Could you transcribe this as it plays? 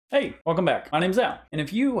Hey, welcome back. My name's Al, and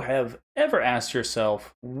if you have ever asked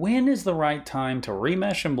yourself, when is the right time to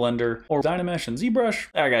remesh in Blender or Dynamesh in Zbrush,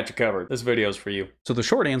 I got you covered. This video is for you. So the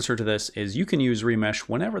short answer to this is you can use remesh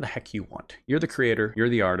whenever the heck you want. You're the creator, you're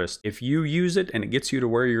the artist. If you use it and it gets you to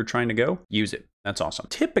where you're trying to go, use it. That's awesome.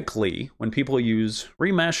 Typically, when people use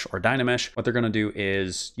remesh or Dynamesh, what they're gonna do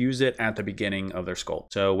is use it at the beginning of their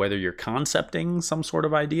sculpt. So whether you're concepting some sort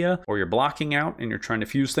of idea or you're blocking out and you're trying to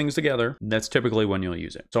fuse things together, that's typically when you'll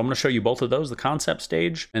use it. So I'm gonna show you both of those, the concept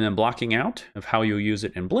stage and then blocking out of how you'll use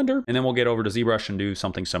it in Blender. And then we'll get over to Zbrush and do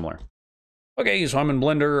something similar. Okay, so I'm in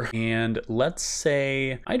Blender, and let's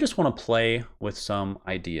say I just want to play with some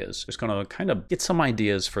ideas. Just gonna kind of get some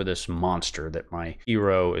ideas for this monster that my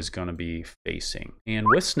hero is gonna be facing. And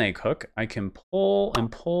with Snake Hook, I can pull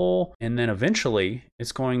and pull, and then eventually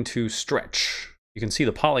it's going to stretch. You can see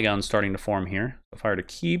the polygons starting to form here. If I were to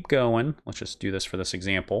keep going, let's just do this for this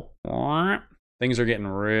example. Things are getting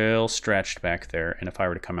real stretched back there, and if I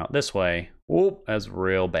were to come out this way, whoop, that's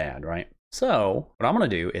real bad, right? So what I'm gonna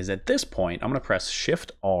do is at this point, I'm gonna press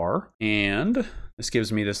Shift R, and this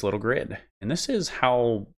gives me this little grid. And this is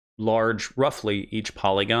how large, roughly, each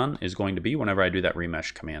polygon is going to be whenever I do that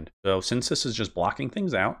remesh command. So since this is just blocking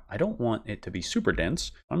things out, I don't want it to be super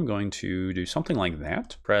dense. I'm going to do something like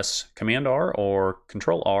that. Press Command R or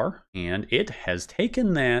Control R, and it has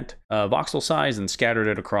taken that voxel size and scattered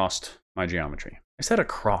it across my geometry. I said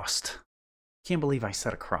across. Can't believe I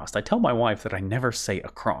said across. I tell my wife that I never say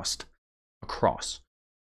across. Across.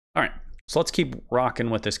 All right, so let's keep rocking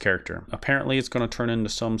with this character. Apparently it's going to turn into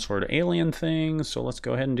some sort of alien thing, so let's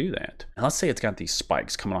go ahead and do that. And let's say it's got these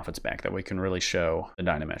spikes coming off its back that we can really show the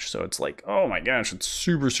Dynamesh. So it's like, oh my gosh, it's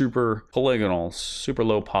super polygonal, super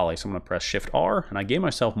low poly. So I'm going to press Shift R, and I gave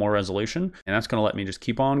myself more resolution, and that's going to let me just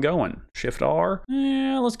keep on going. Shift R,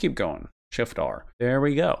 let's keep going. Shift R. There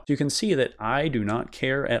we go. So you can see that I do not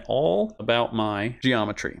care at all about my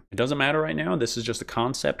geometry. It doesn't matter right now. This is just a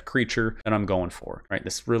concept creature that I'm going for, right?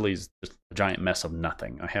 This really is just a giant mess of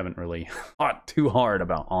nothing. I haven't really thought too hard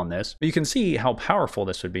about on this, but you can see how powerful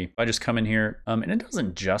this would be if I just come in here. And it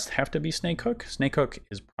doesn't just have to be Snake Hook. Snake Hook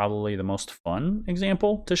is probably the most fun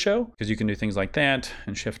example to show because you can do things like that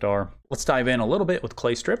and Shift R. Let's dive in a little bit with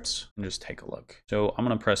clay strips and just take a look. So I'm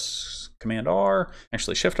gonna press Command R,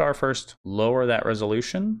 actually Shift R first, lower that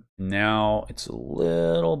resolution. Now it's a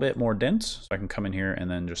little bit more dense. So I can come in here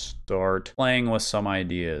and then just start playing with some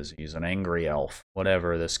ideas. He's an angry elf,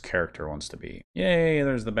 whatever this character wants to be. Yay,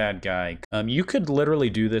 there's the bad guy. You could literally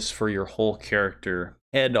do this for your whole character,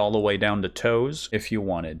 head all the way down to toes if you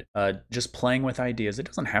wanted. Just playing with ideas. It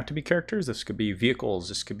doesn't have to be characters. This could be vehicles.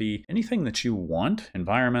 This could be anything that you want.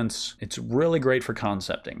 Environments. It's really great for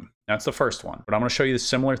concepting. That's the first one. But I'm going to show you the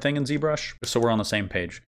similar thing in Zbrush, just so we're on the same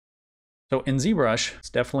page. So in Zbrush, it's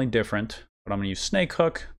definitely different, but I'm going to use Snake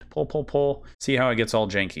Hook to pull. See how it gets all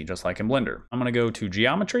janky, just like in Blender. I'm going to go to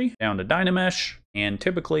Geometry, down to Dynamesh, and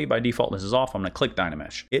typically by default this is off. I'm going to click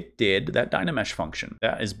Dynamesh. It did that Dynamesh function.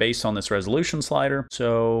 That is based on this resolution slider,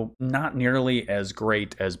 so not nearly as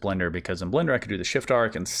great as Blender, because in Blender I could do the Shift R, I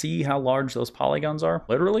can see how large those polygons are.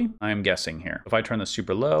 Literally, I am guessing here. If I turn this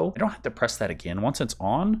super low, I don't have to press that again. Once it's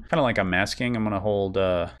on, kind of like I'm masking, I'm going to hold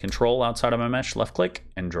Control outside of my mesh, left click,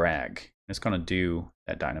 and drag. It's going to do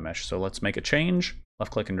that Dynamesh. So let's make a change.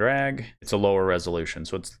 Left click and drag. It's a lower resolution,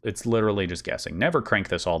 so it's literally just guessing. Never crank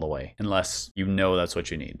this all the way unless you know that's what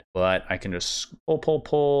you need. But I can just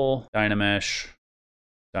pull, Dynamesh,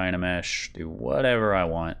 do whatever I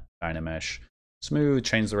want. Dynamesh, smooth,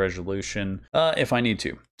 change the resolution if I need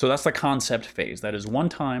to. So that's the concept phase. That is one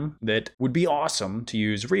time that would be awesome to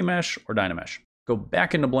use remesh or Dynamesh. Go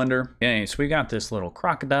back into Blender. Okay, so we got this little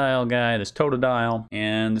crocodile guy, this totodile,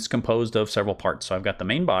 and it's composed of several parts. So I've got the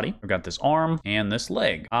main body, I've got this arm and this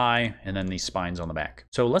leg, eye, and then these spines on the back.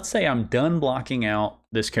 So let's say I'm done blocking out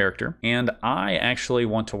this character, and I actually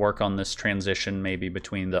want to work on this transition maybe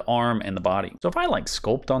between the arm and the body. So if I like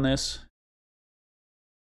sculpt on this,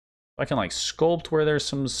 I can like sculpt where there's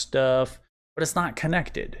some stuff, but it's not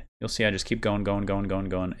connected. You'll see I just keep going.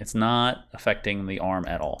 It's not affecting the arm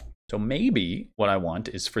at all. So maybe what I want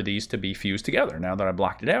is for these to be fused together. Now that I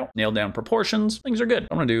blocked it out, nailed down proportions, things are good.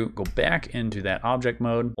 What I'm gonna do, go back into that object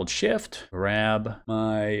mode, hold Shift, grab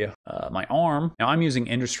my my arm. Now I'm using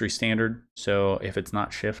industry standard, so if it's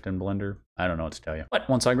not Shift in Blender, I don't know what to tell you. But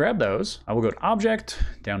once I grab those, I will go to Object,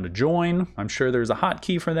 down to Join. I'm sure there's a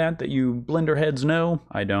hotkey for that you Blender heads know.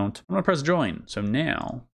 I don't. I'm gonna press Join. So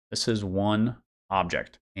now this is one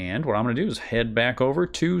object. And what I'm going to do is head back over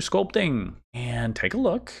to sculpting and take a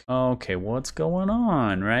look. Okay, what's going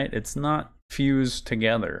on, right? It's not fuse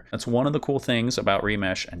together. That's one of the cool things about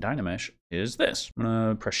Remesh and Dynamesh is this. I'm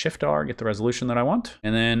gonna press Shift R, get the resolution that I want,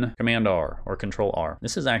 and then Command R or Control R.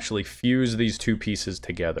 This is actually fuse these two pieces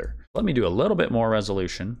together. Let me do a little bit more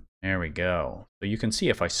resolution. There we go. So you can see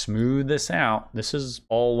if I smooth this out, this is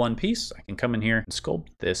all one piece. I can come in here and sculpt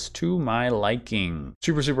this to my liking.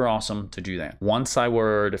 Super, super awesome to do that. Once I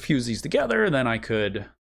were to fuse these together, then I could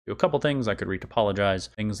do a couple things. I could retopologize,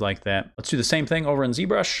 things like that. Let's do the same thing over in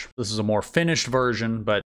Zbrush. This is a more finished version,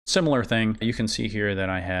 but similar thing. You can see here that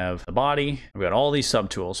I have the body. I've got all these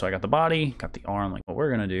subtools. So I got the body, got the arm. Like what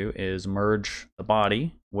we're gonna do is merge the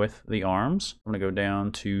body with the arms. I'm gonna go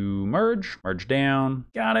down to merge down,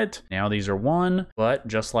 got it. Now these are one, but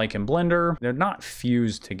just like in Blender, they're not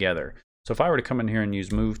fused together. So if I were to come in here and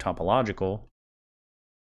use move topological,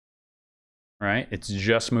 right? It's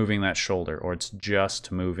just moving that shoulder, or it's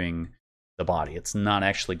just moving the body. It's not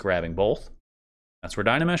actually grabbing both. That's where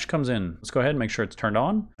Dynamesh comes in. Let's go ahead and make sure it's turned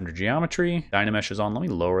on. Under geometry, Dynamesh is on. Let me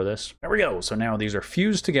lower this. There we go. So now these are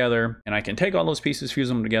fused together, and I can take all those pieces, fuse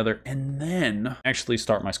them together, and then actually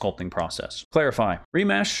start my sculpting process. Clarify,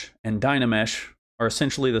 Remesh and Dynamesh are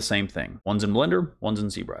essentially the same thing. One's in Blender, one's in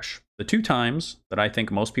Zbrush. The two times that I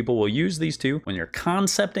think most people will use these two when you're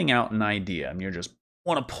concepting out an idea and you're just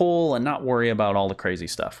want to pull and not worry about all the crazy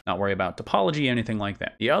stuff, not worry about topology, anything like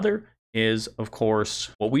that. The other is, of course,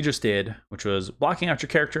 what we just did, which was blocking out your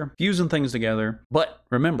character, fusing things together. But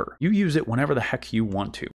remember, you use it whenever the heck you want to.